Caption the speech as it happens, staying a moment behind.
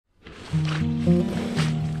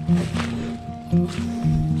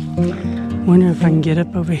Wonder if I can get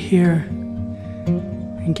up over here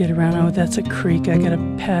and get around. Oh, that's a creek. I gotta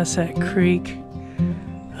pass that creek.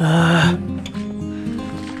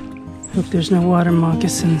 Hope there's no water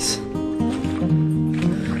moccasins.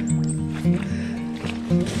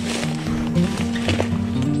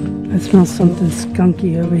 I smell something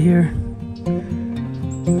skunky over here.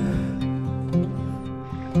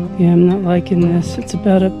 Yeah, I'm not liking this. It's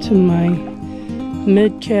about up to my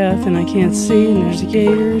mid-calf and I can't see, and there's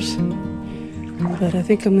gators. But I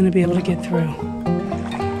think I'm going to be able to get through.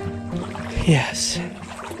 Yes.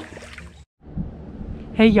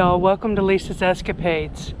 Hey y'all, welcome to Lisa's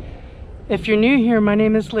Escapades. If you're new here, my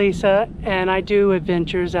name is Lisa, and I do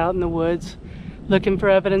adventures out in the woods, looking for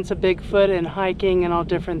evidence of Bigfoot and hiking and all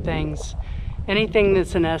different things. Anything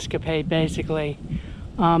that's an escapade, basically.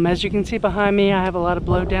 As you can see behind me, I have a lot of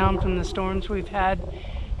blowdown from the storms we've had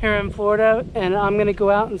here in Florida, and I'm going to go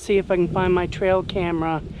out and see if I can find my trail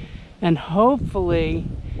camera, and hopefully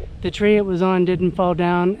the tree it was on didn't fall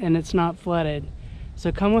down and it's not flooded.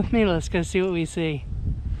 So come with me, let's go see what we see.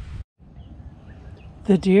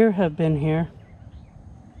 The deer have been here.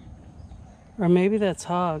 Or maybe that's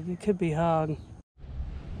hog. It could be hog.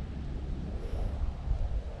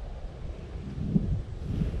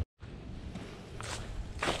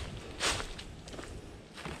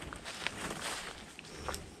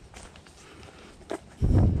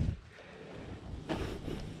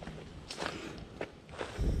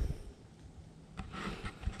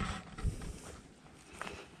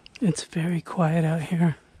 It's very quiet out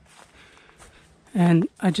here. And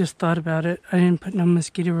I just thought about it. I didn't put no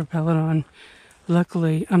mosquito repellent on.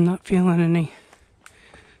 Luckily, I'm not feeling any.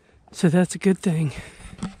 So that's a good thing.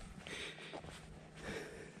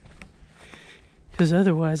 Because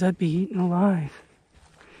otherwise, I'd be eaten alive.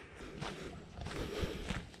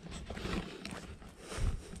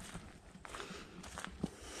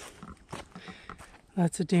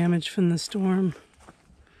 Lots of damage from the storm.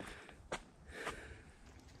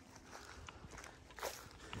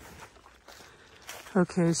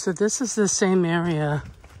 Okay, so this is the same area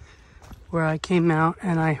where I came out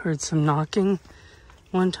and I heard some knocking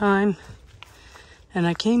one time. And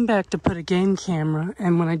I came back to put a game camera,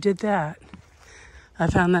 and when I did that, I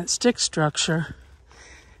found that stick structure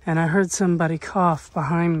and I heard somebody cough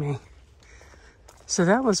behind me. So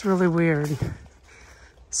that was really weird.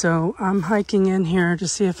 So I'm hiking in here to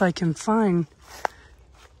see if I can find,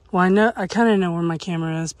 well, I kind of know where my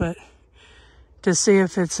camera is, but to see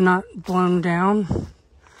if it's not blown down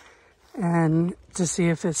and to see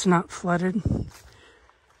if it's not flooded.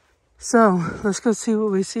 So let's go see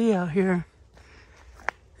what we see out here.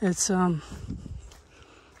 It's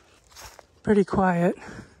pretty quiet.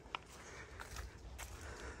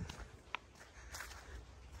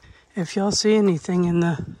 If y'all see anything in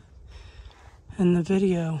the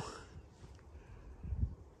video,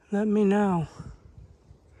 let me know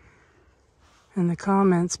in the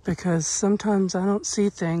comments, because sometimes I don't see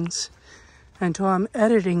things until I'm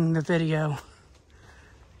editing the video.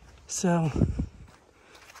 So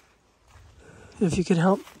if you could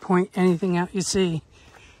help point anything out you see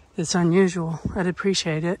that's unusual, I'd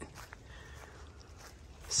appreciate it.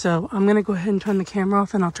 So I'm gonna go ahead and turn the camera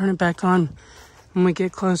off, and I'll turn it back on when we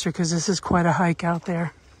get closer, because this is quite a hike out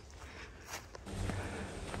there.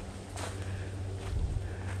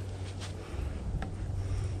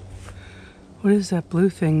 What is that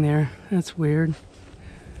blue thing there? That's weird.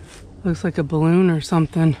 Looks like a balloon or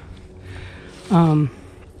something.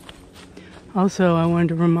 Also, I wanted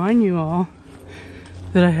to remind you all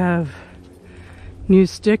that I have new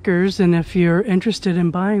stickers, and if you're interested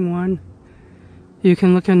in buying one, you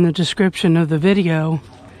can look in the description of the video,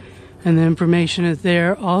 and the information is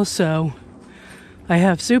there. Also, I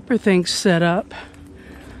have Super Thanks set up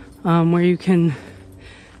where you can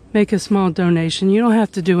make a small donation. You don't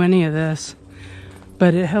have to do any of this,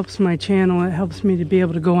 but it helps my channel. It helps me to be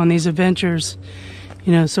able to go on these adventures,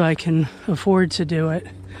 you know, so I can afford to do it.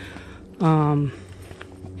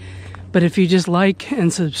 But if you just like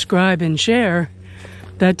and subscribe and share,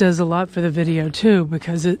 that does a lot for the video too,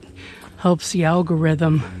 because it helps the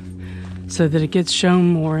algorithm so that it gets shown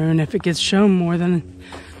more. And if it gets shown more, then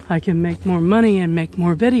I can make more money and make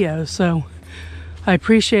more videos. So I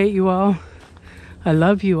appreciate you all. I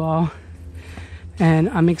love you all. And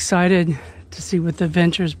I'm excited to see what the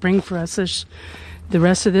adventures bring for us the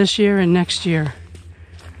rest of this year and next year.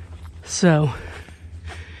 So,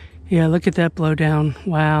 yeah, look at that blowdown.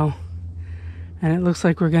 Wow. And it looks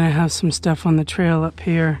like we're going to have some stuff on the trail up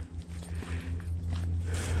here.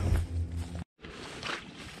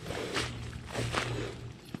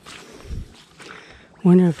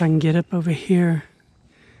 Wonder if I can get up over here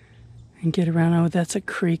and get around. Oh, that's a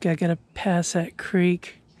creek. I gotta pass that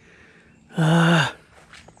creek. Hope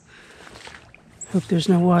there's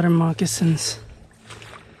no water moccasins.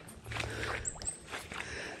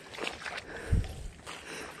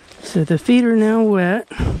 So the feet are now wet.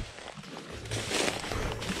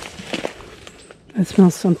 I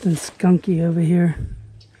smell something skunky over here.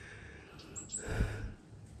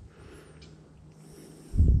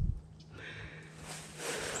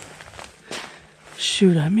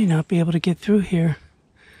 Shoot, I may not be able to get through here.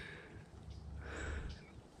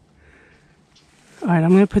 Alright, I'm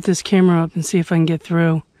going to put this camera up and see if I can get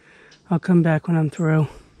through. I'll come back when I'm through.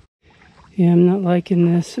 Yeah, I'm not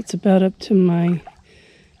liking this. It's about up to my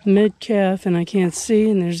mid-calf and I can't see,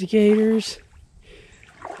 and there's gators.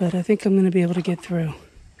 But I think I'm going to be able to get through.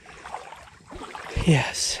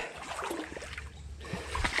 Yes.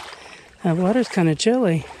 That water's kind of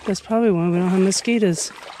chilly. That's probably why we don't have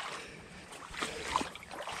mosquitoes.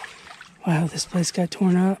 Wow, this place got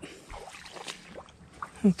torn up.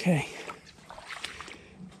 Okay.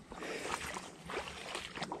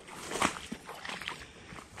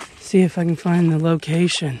 See if I can find the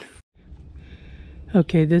location.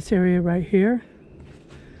 Okay, this area right here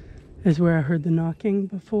is where I heard the knocking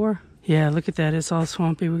before. Yeah, look at that. It's all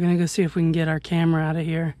swampy. We're going to go see if we can get our camera out of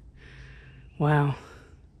here. Wow.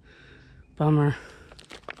 Bummer.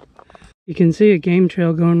 You can see a game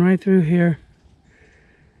trail going right through here.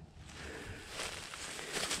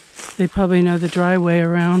 They probably know the dry way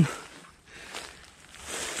around.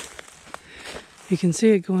 You can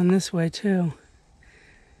see it going this way too.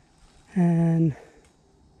 And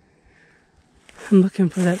I'm looking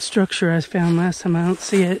for that structure I found last time. I don't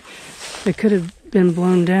see it. It could have been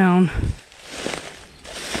blown down.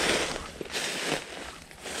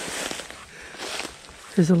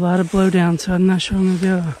 There's a lot of blowdown, so I'm not sure I'm going to be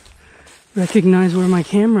able to recognize where my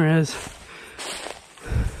camera is.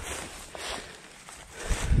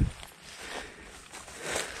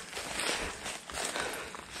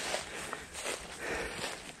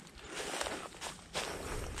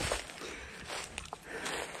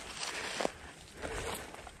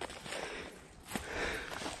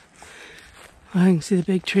 I can see the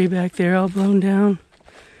big tree back there all blown down.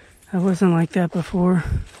 I wasn't like that before.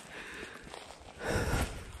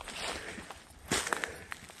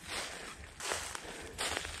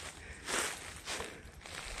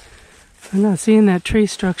 I'm not seeing that tree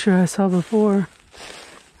structure I saw before.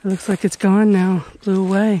 It looks like it's gone now, blew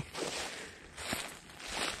away.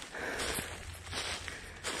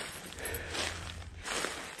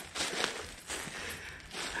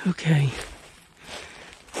 Okay.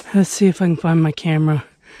 Let's see if I can find my camera.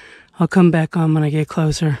 I'll come back on when I get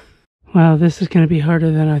closer. Wow, this is going to be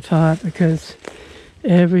harder than I thought because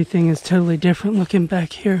everything is totally different looking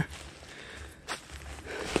back here.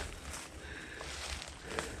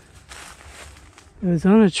 It was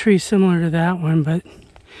on a tree similar to that one, but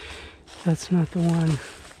that's not the one.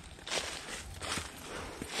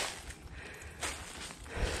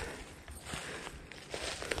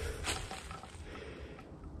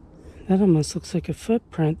 That almost looks like a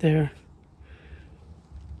footprint there.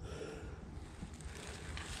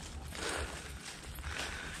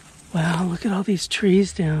 Wow, look at all these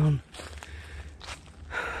trees down.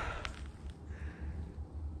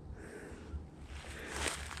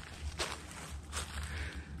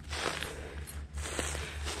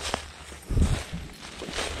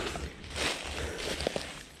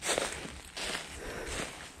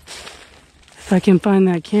 If I can find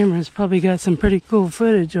that camera, it's probably got some pretty cool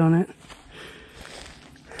footage on it.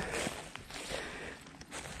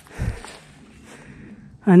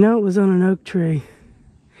 I know it was on an oak tree.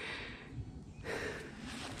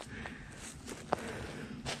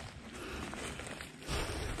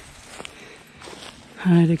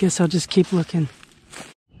 Alright, I guess I'll just keep looking.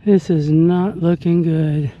 This is not looking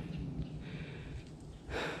good.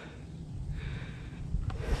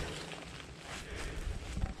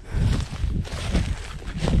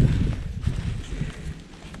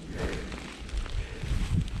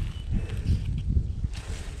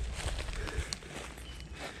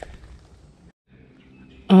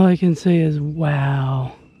 All I can say is,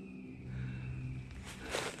 wow.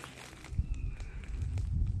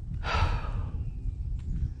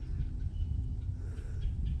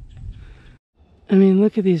 I mean,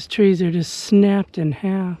 look at these trees. They're just snapped in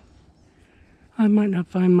half. I might not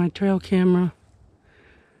find my trail camera.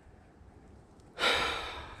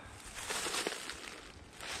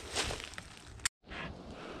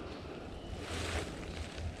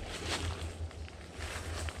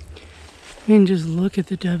 I mean, just look at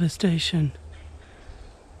the devastation.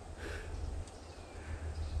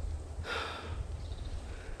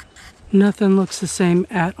 Nothing looks the same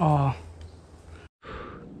at all.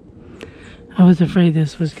 I was afraid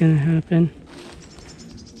this was going to happen.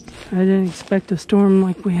 I didn't expect a storm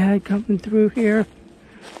like we had coming through here.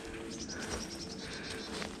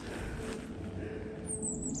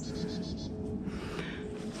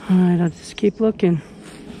 Alright, I'll just keep looking.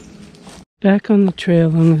 Back on the trail,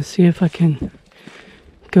 I'm going to see if I can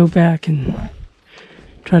go back and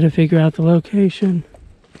try to figure out the location.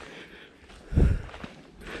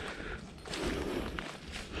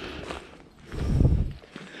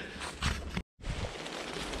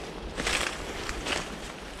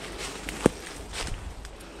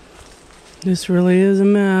 This really is a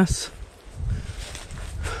mess.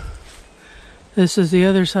 This is the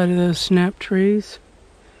other side of those snap trees.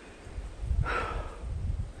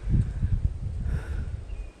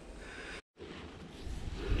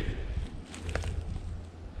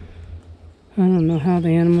 I don't know how the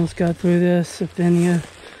animals got through this, if any of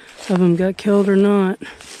them got killed or not.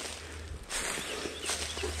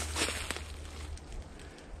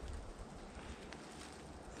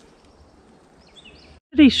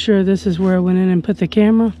 Pretty sure this is where I went in and put the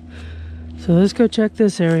camera. So let's go check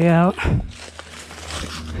this area out.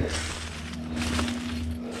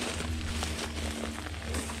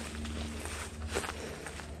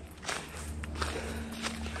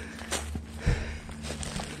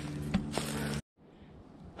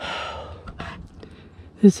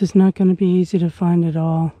 This is not going to be easy to find at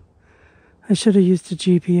all. I should have used a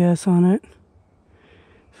GPS on it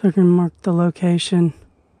if I can mark the location.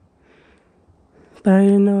 But I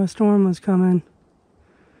didn't know a storm was coming.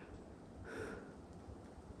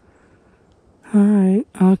 Alright,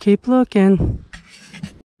 I'll keep looking.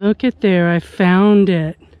 Look at there, I found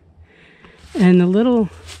it. And the little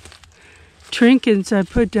trinkets I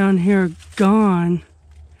put down here are gone.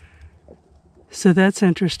 So that's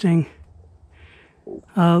interesting.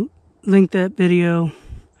 I'll link that video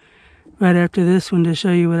right after this one to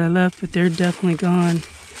show you what I left, but they're definitely gone.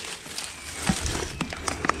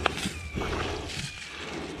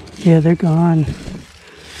 Yeah, they're gone.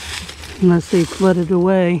 Unless they flooded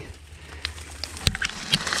away.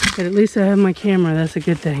 But at least I have my camera, that's a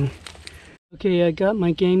good thing. Okay, I got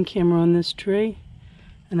my game camera on this tree.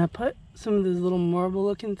 And I put some of those little marble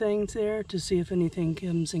looking things there to see if anything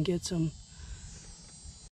comes and gets them.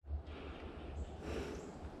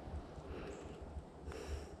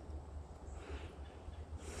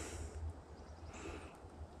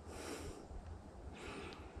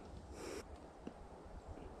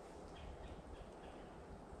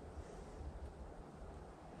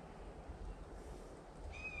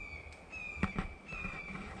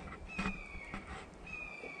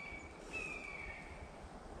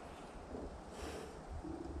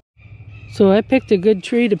 So I picked a good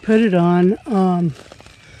tree to put it on.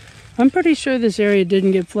 I'm pretty sure this area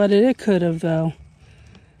didn't get flooded. It could have though.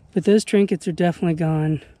 But those trinkets are definitely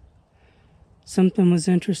gone. Something was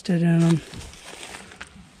interested in them.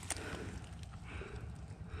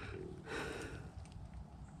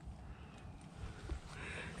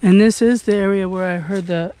 And this is the area where I heard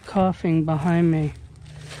the coughing behind me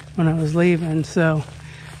when I was leaving. So,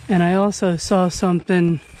 and I also saw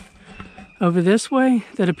something over this way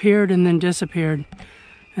that appeared and then disappeared.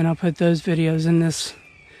 And I'll put those videos in this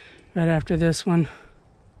right after this one.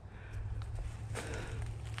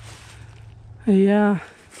 Yeah,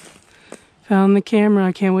 found the camera.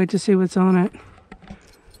 I can't wait to see what's on it.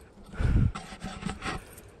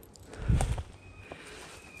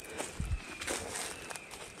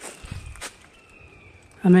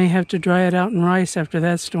 I may have to dry it out in rice after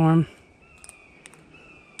that storm.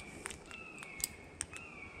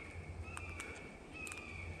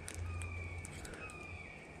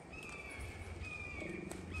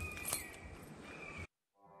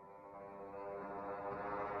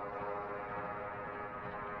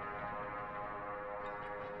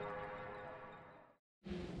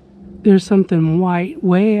 There's something white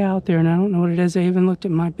way out there, and I don't know what it is. I even looked at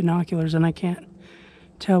my binoculars, and I can't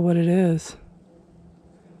tell what it is.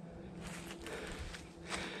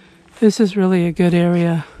 This is really a good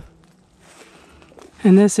area.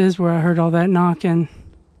 And this is where I heard all that knocking.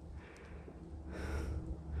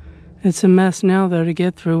 It's a mess now, though, to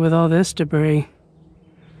get through with all this debris.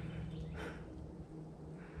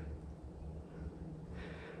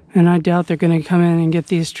 And I doubt they're going to come in and get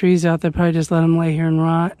these trees out. They'll probably just let them lay here and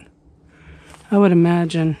rot. I would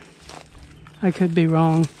imagine. I could be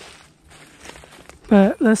wrong.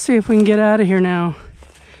 But let's see if we can get out of here now.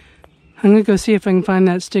 I'm going to go see if I can find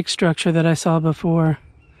that stick structure that I saw before.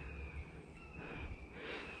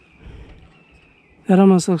 That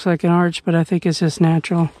almost looks like an arch, but I think it's just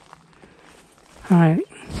natural. Alright.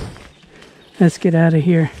 Let's get out of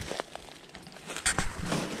here.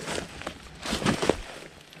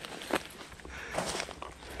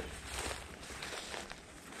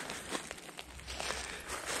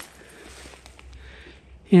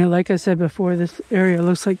 You know, like I said before, this area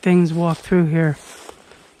looks like things walk through here.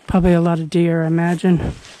 Probably a lot of deer, I imagine.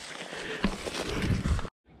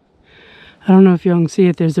 I don't know if y'all can see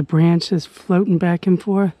it. There's a branch that's floating back and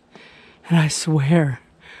forth. And I swear,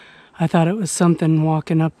 I thought it was something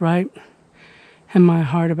walking upright. And my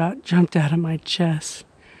heart about jumped out of my chest.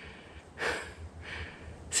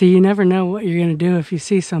 See, you never know what you're going to do if you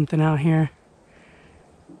see something out here.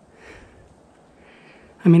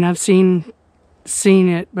 I mean, I've seen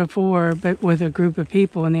it before, but with a group of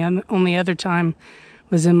people. And the only other time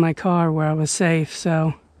was in my car where I was safe.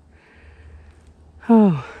 So,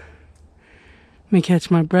 let me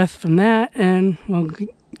catch my breath from that. And we'll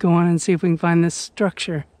go on and see if we can find this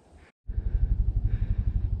structure.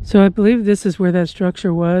 So I believe this is where that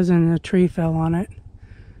structure was, and a tree fell on it.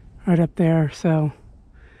 Right up there, so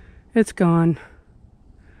it's gone.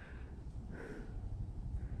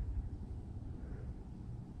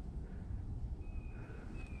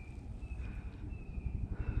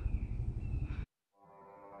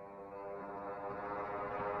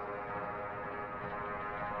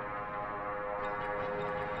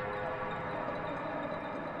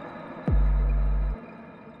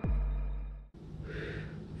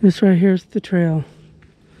 This right here is the trail.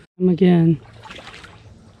 I'm again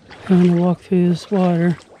going to walk through this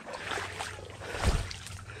water.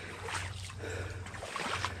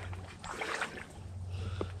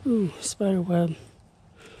 Ooh, spider web.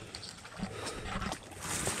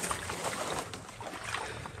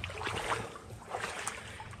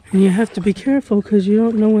 And you have to be careful because you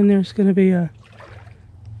don't know when there's going to be a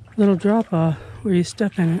little drop off where you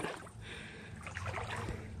step in it.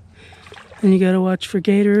 And you got to watch for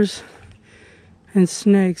gators and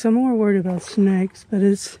snakes. I'm more worried about snakes, but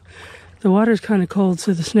the water's kind of cold,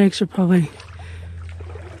 so the snakes are probably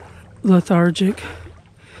lethargic.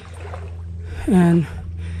 And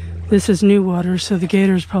this is new water, so the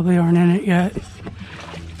gators probably aren't in it yet.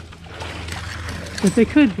 But they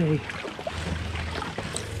could be.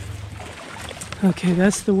 Okay,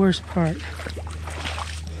 that's the worst part.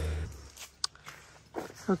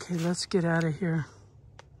 Okay, let's get out of here.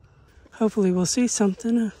 Hopefully we'll see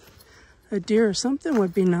something. A deer or something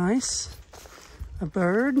would be nice. A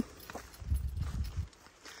bird.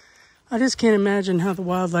 I just can't imagine how the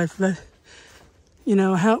wildlife, you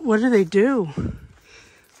know, what do they do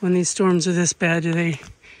when these storms are this bad? Do they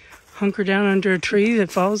hunker down under a tree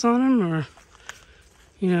that falls on them? Or,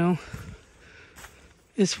 you know,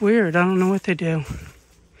 it's weird. I don't know what they do.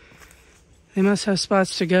 They must have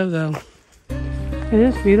spots to go, though. It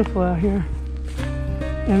is beautiful out here.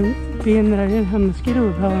 And being that I didn't have mosquito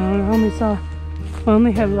repellent on, I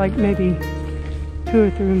only have like maybe 2 or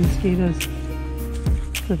 3 mosquitoes.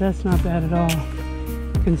 So that's not bad at all,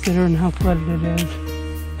 considering how flooded it is.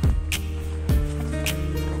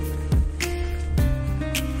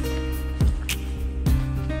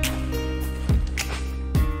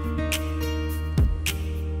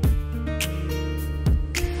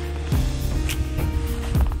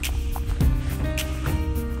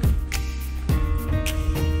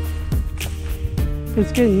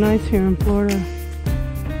 It's getting nice here in Florida.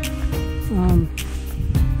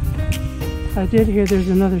 I did hear there's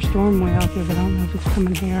another storm way out there, but I don't know if it's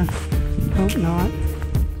coming here. Hope not.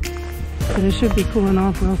 But it should be cooling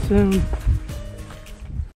off real soon.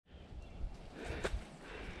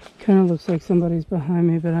 Kind of looks like somebody's behind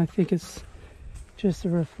me, but I think it's just a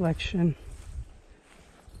reflection.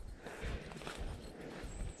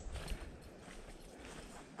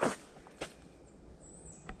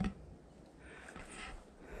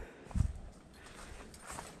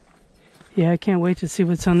 Yeah, I can't wait to see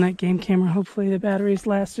what's on that game camera. Hopefully the batteries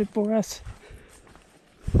lasted for us.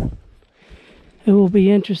 It will be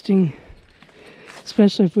interesting,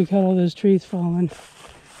 especially if we cut all those trees falling.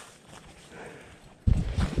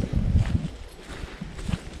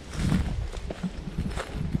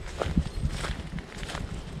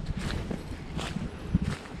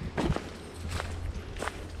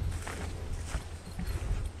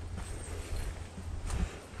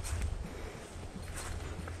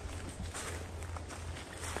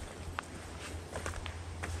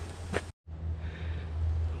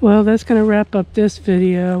 Well, that's going to wrap up this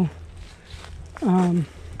video. I'm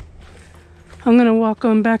going to walk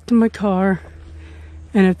on back to my car.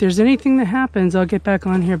 And if there's anything that happens, I'll get back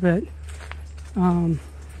on here. But I'll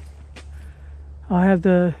have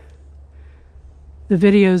the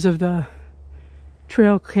videos of the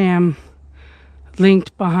trail cam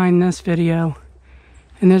linked behind this video.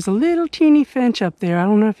 And there's a little teeny finch up there. I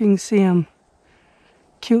don't know if you can see him.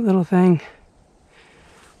 Cute little thing.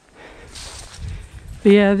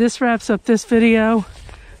 But yeah, this wraps up this video.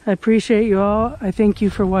 I appreciate you all. I thank you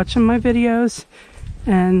for watching my videos.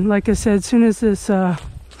 And like I said, as soon as this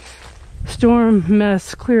storm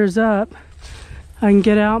mess clears up, I can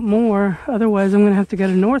get out more. Otherwise, I'm going to have to go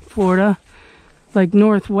to North Florida, like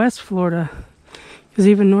Northwest Florida, because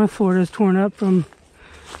even North Florida is torn up from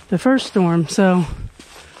the first storm. So,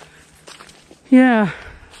 yeah,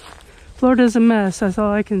 Florida's a mess. That's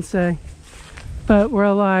all I can say. But we're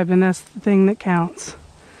alive, and that's the thing that counts.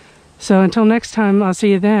 So until next time, I'll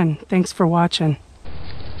see you then. Thanks for watching.